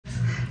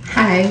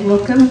Hi,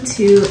 welcome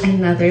to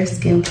another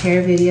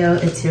skincare video.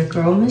 It's your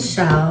girl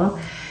Michelle,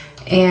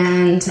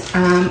 and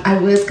I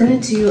was gonna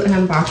do an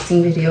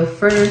unboxing video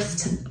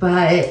first,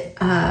 but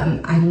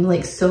I'm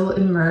like so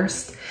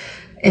immersed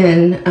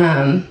in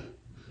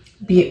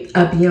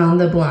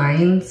Beyond the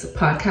Blinds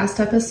podcast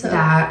episode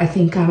that I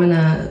think I'm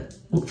gonna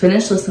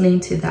finish listening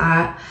to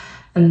that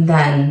and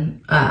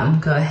then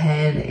go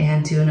ahead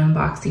and do an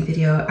unboxing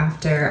video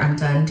after I'm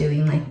done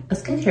doing like a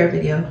skincare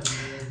video.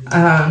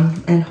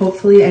 And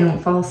hopefully I don't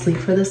fall asleep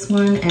for this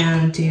one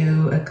and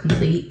do a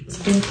complete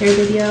skincare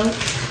video.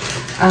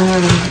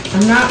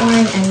 I'm not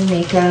wearing any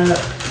makeup.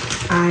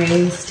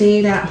 I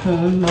stayed at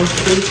home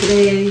mostly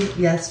today.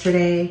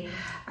 Yesterday,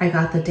 I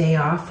got the day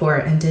off for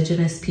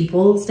Indigenous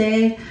Peoples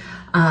Day.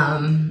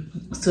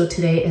 So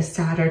today is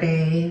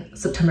Saturday,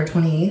 September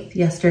 28th.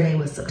 Yesterday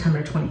was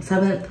September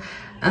 27th.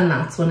 And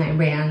that's when I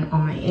ran all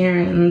my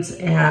errands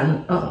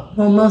and,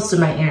 well, most of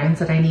my errands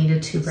that I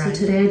needed to run.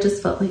 So today I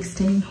just felt like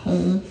staying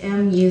home.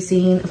 I'm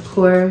using, of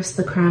course,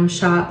 the Creme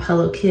Shop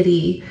Hello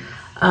Kitty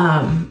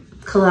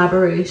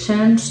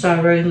collaboration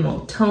Strawberry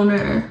Milk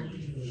Toner.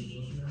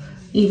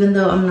 Even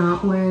though I'm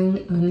not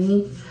wearing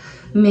any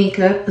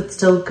makeup, it's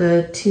still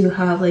good to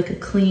have like a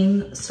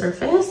clean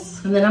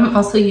surface. And then I'm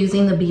also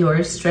using the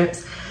Biore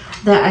strips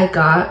that I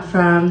got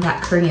from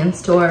that Korean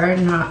store,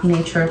 not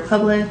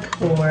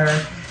BioRepublic or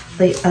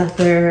the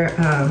other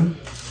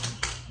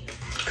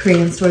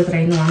Korean store that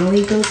I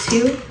normally go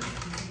to.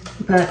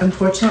 But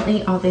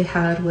unfortunately, all they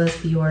had was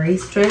Biore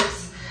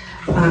strips,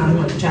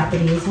 like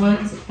Japanese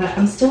ones. But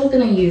I'm still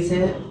gonna use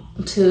it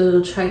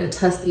to try to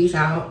test these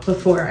out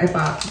before I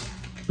buy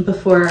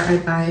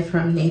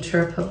from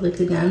BioRepublic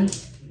again.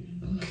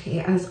 Okay,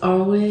 as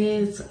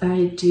always,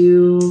 I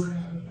do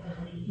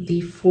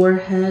the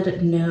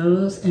forehead,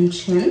 nose, and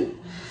chin.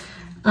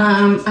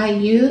 I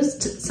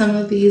used some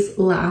of these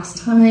last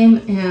time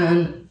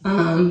and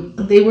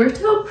they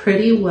worked out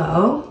pretty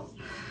well.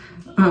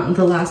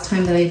 The last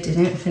time that I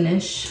didn't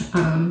finish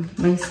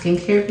my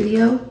skincare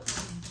video,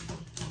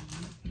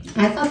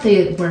 I thought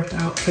they worked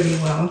out pretty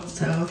well.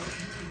 So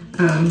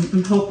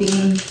I'm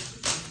hoping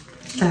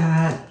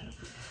that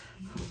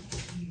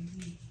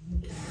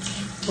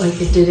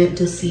like it didn't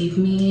deceive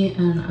me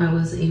and I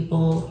was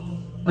able,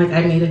 like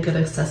I made a good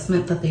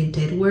assessment that they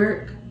did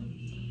work.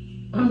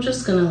 I'm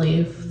just gonna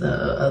leave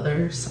the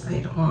other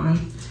side on.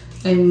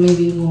 I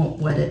maybe won't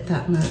wet it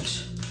that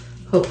much.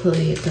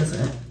 Hopefully it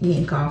doesn't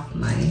yank off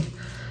my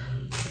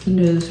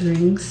nose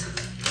rings.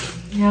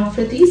 Now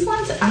for these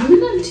ones, I'm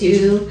gonna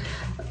do,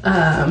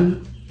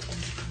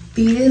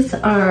 these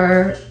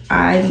are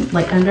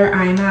like under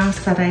eye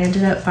masks that I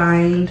ended up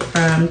buying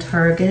from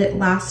Target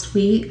last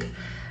week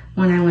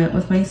when I went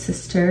with my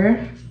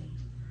sister.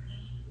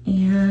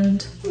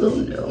 And, oh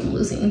no, I'm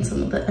losing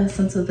some of the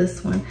essence of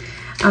this one.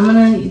 I'm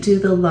gonna do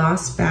the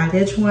Lost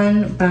Baggage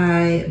one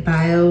by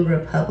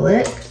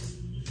BioRepublic.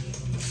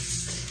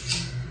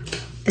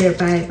 They're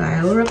by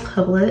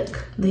BioRepublic.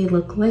 They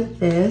look like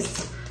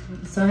this.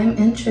 So I'm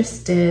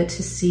interested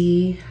to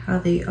see how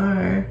they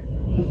are.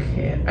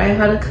 Okay, I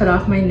had to cut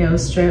off my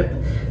nose strip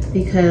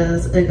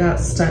because it got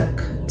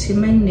stuck to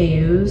my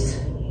nose.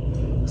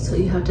 So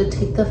you have to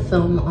take the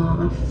film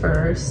off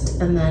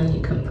first and then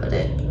you can put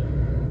it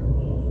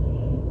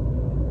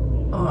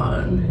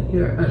on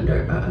your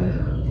under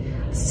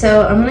eye.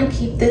 So I'm gonna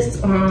keep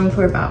this on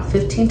for about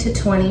 15 to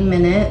 20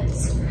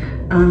 minutes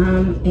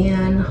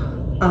and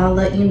I'll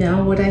let you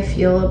know what I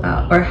feel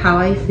about, or how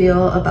I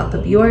feel about the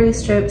Biore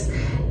strips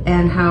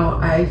and how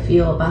I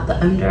feel about the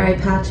under eye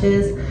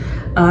patches.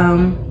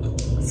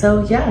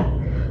 So yeah,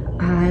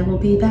 I will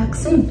be back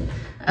soon.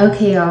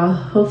 Okay y'all,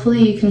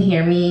 hopefully you can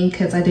hear me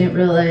because I didn't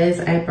realize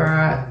I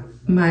brought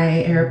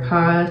my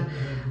AirPod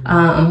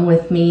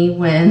with me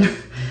when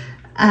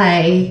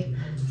I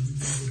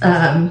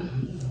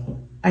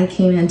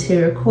came in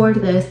to record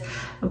this.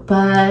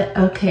 But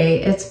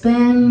okay, it's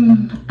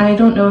been, I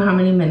don't know how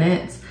many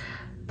minutes,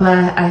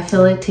 but I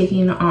feel like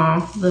taking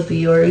off the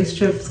Biore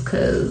strips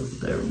because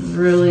they're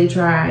really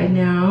dry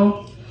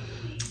now.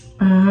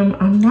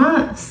 I'm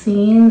not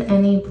seeing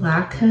any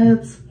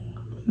blackheads.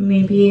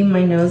 Maybe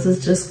my nose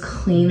is just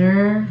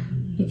cleaner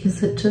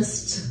because it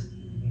just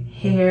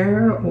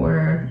hair,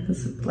 or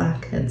is it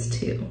blackheads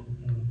too?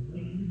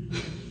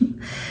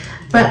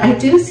 But I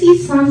do see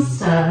some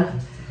stuff.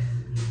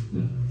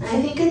 I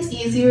think it's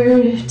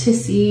easier to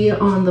see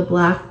on the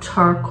black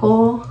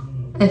charcoal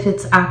if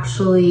it's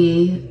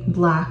actually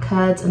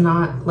blackheads and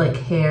not like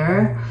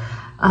hair.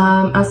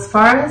 As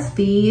far as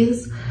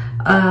these,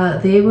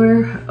 they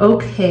were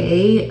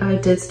okay. I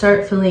did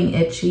start feeling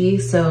itchy,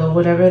 so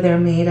whatever they're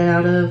made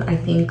out of, I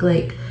think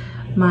like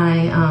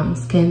my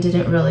skin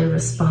didn't really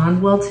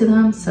respond well to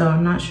them, so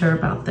I'm not sure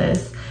about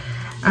this.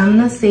 I'm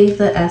gonna save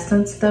the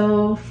essence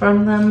though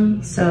from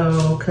them,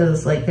 so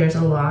because like there's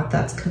a lot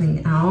that's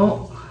coming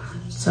out.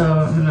 So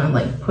I'm gonna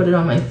like put it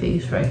on my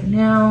face right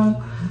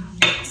now.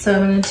 So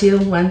I'm gonna do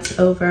once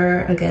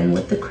over again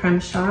with the Creme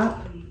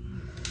Shop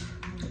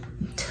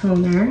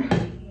toner,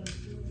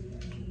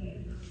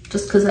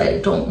 just because I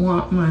don't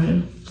want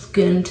my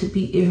skin to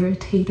be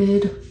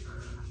irritated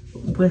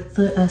with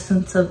the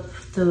essence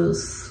of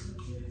those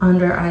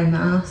under eye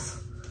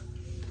masks.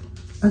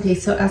 Okay,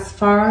 so as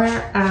far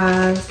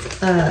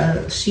as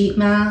a sheet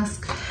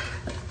mask,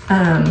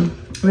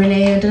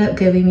 Renee ended up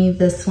giving me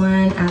this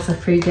one as a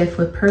free gift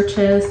with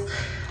purchase.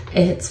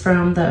 It's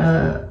from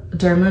the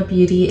Derma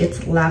Beauty.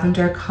 It's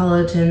lavender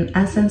collagen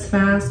essence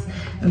mask.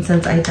 And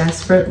since I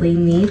desperately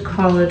need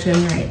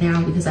collagen right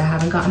now because I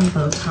haven't gotten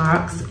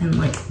Botox in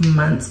like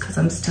months because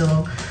I'm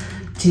still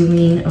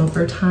doing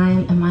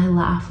overtime and my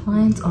laugh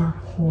lines are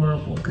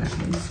horrible,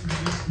 guys.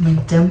 My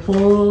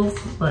dimples,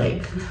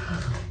 like,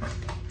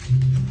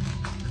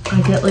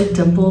 I get like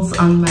dimples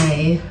on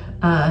my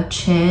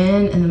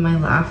chin and then my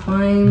laugh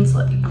lines.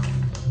 Like,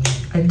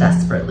 I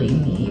desperately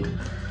need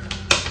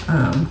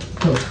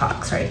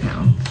Botox right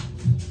now.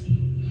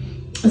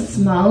 It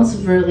smells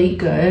really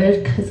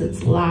good because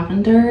it's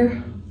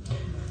lavender.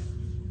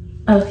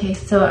 Okay,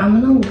 so I'm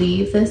gonna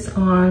leave this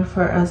on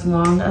for as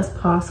long as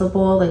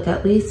possible, like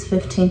at least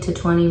 15 to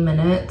 20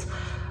 minutes,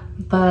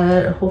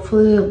 but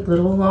hopefully a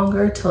little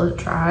longer till it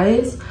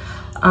dries.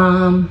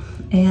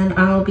 And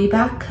I'll be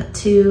back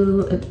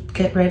to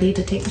get ready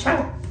to take a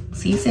shower.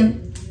 See you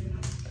soon.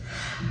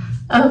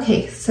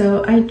 Okay,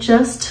 so I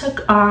just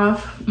took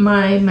off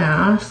my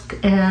mask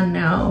and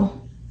now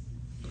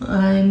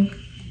I'm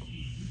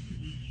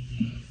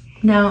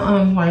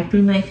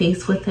wiping my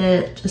face with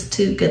it just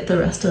to get the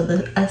rest of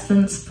the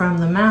essence from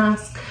the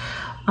mask.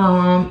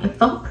 It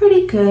felt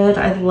pretty good.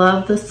 I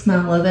love the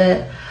smell of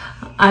it.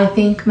 I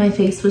think my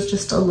face was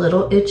just a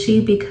little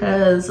itchy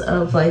because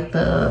of like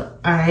the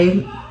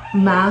eye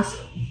mask,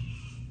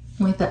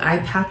 like the eye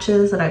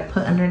patches that I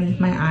put underneath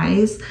my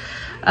eyes.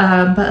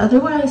 But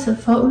otherwise it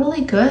felt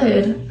really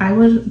good. I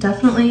would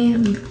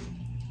definitely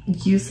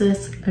use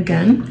this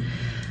again.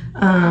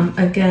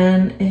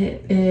 Again,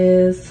 it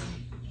is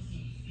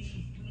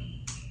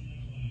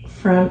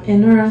from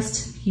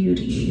Interest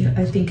Beauty.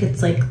 I think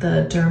it's like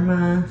the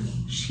Derma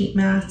sheet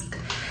mask.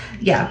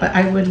 Yeah, but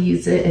I would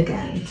use it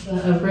again.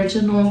 The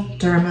original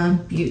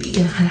Derma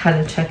Beauty. I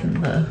had to check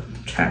in the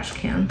trash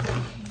can.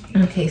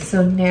 Okay,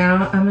 so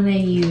now I'm gonna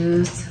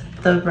use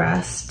the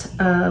rest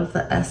of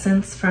the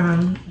essence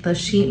from the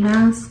sheet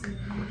mask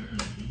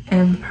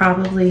and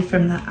probably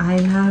from the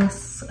eye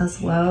masks as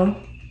well,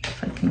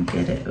 if I can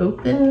get it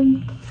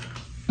open.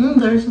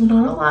 There's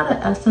not a lot of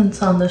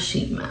essence on the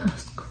sheet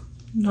mask.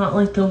 Not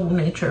like the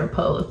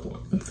BioRepublic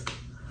ones.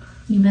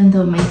 Even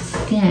though my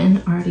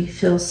skin already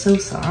feels so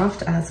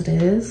soft as it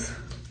is.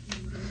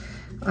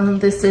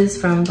 This is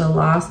from the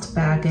Lost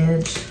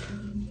Baggage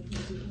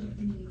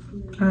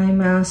eye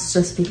mask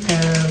just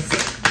because,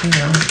 you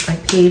know, I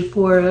paid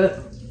for it.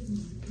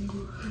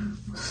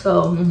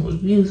 So I'm gonna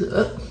use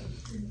it.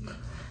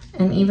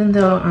 And even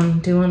though I'm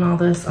doing all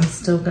this, I'm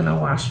still gonna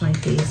wash my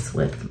face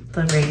with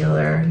the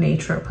regular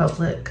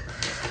BioRepublic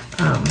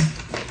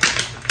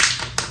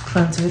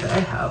cleanser that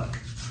I have.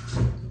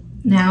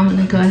 Now I'm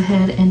gonna go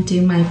ahead and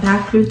do my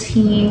back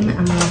routine.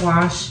 I'm gonna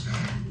wash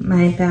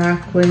my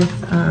back with,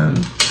 I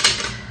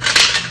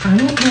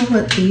don't know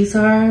what these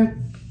are.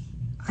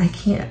 I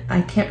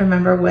can't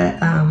remember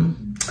what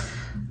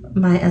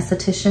my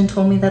esthetician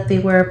told me that they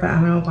were, but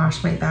I'm gonna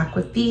wash my back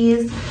with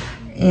these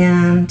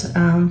and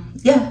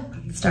yeah,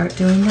 start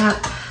doing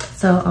that.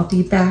 So I'll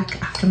be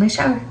back after my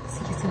shower.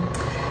 See you soon.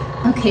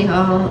 Okay,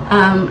 y'all,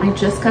 I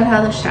just got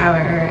out of the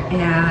shower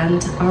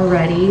and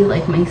already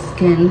like my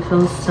skin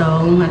feels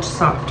so much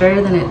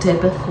softer than it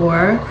did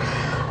before.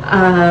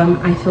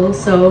 I feel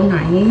so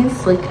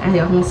nice, like I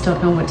almost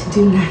don't know what to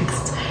do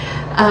next.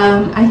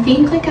 I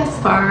think like as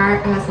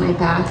far as my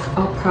back,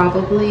 I'll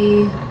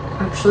probably,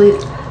 actually,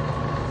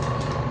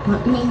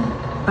 I'm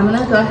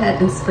gonna go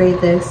ahead and spray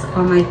this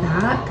on my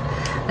back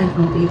and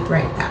I'll be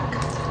right back.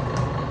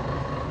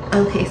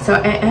 Okay, so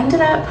I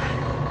ended up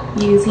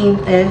using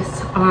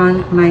this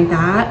on my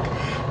back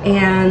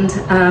and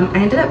I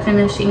ended up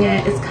finishing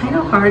it. It's kind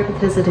of hard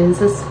because it is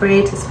a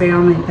spray to spray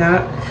on my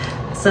back.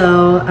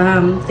 So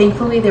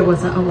thankfully there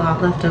wasn't a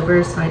lot left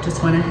over, so I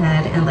just went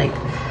ahead and like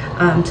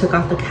took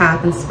off the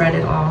cap and spread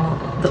it all,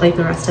 like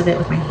the rest of it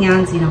with my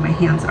hands. You know, my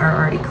hands are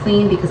already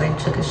clean because I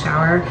took a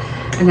shower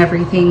and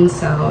everything,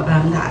 so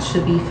that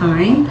should be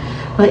fine.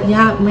 But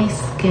yeah, my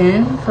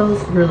skin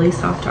feels really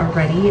soft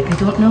already. I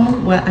don't know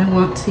what I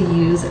want to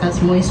use as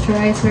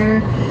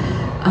moisturizer.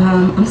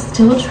 I'm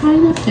still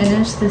trying to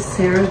finish this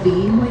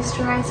Cerave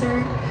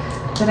moisturizer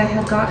that I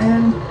had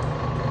gotten.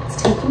 It's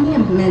taking me a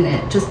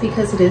minute just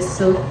because it is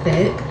so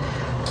thick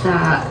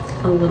that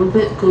a little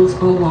bit goes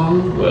a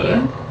long way.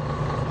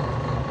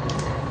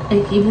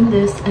 Like even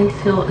this I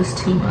feel is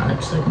too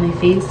much. Like my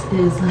face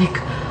is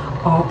like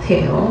all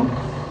pale.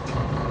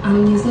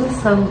 I'm using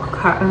some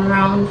cotton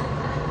round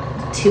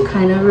to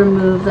kind of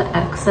remove the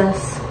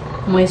excess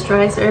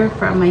moisturizer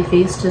from my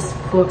face just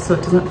so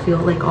it doesn't feel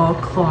like all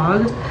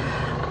clogged.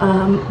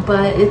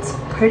 But it's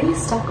pretty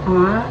stuck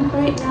on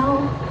right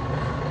now.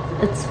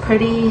 It's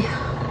pretty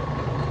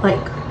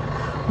like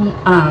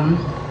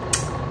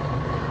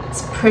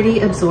it's pretty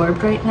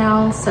absorbed right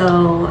now,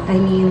 so I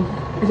mean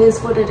it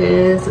is what it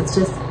is. It's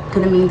just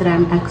gonna mean that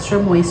I'm extra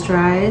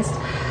moisturized.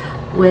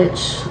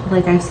 which,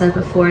 like I've said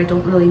before, I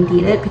don't really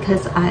need it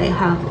because I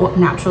have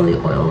naturally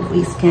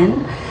oily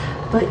skin.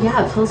 But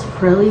yeah, it feels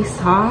really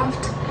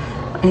soft,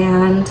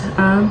 and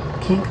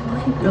can't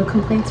complain, no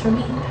complaints from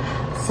me.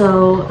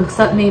 So,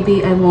 except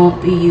maybe I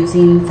won't be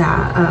using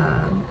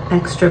that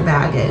extra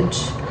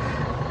baggage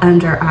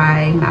under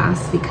eye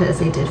mask because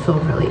they did feel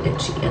really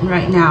itchy, and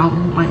right now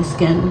my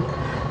skin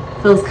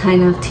feels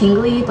kind of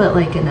tingly, but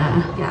like in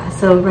a, yeah,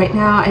 so right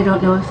now I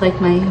don't know if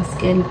like my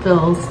skin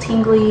feels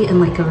tingly in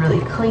like a really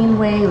clean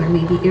way or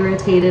maybe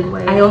irritated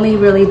way. I only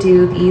really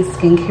do these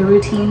skincare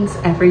routines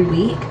every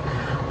week.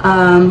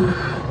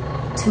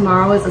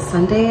 Tomorrow is a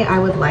Sunday. I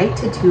would like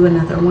to do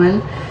another one,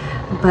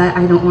 but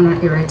I don't want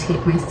to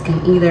irritate my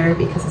skin either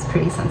because it's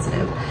pretty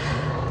sensitive.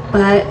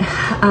 But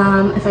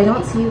if I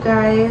don't see you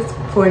guys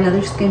for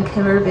another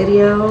skincare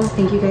video,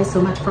 thank you guys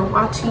so much for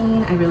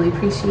watching. I really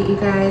appreciate you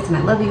guys, and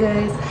I love you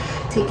guys.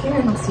 Take care,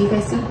 and I'll see you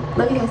guys soon.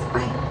 Love you guys.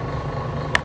 Bye.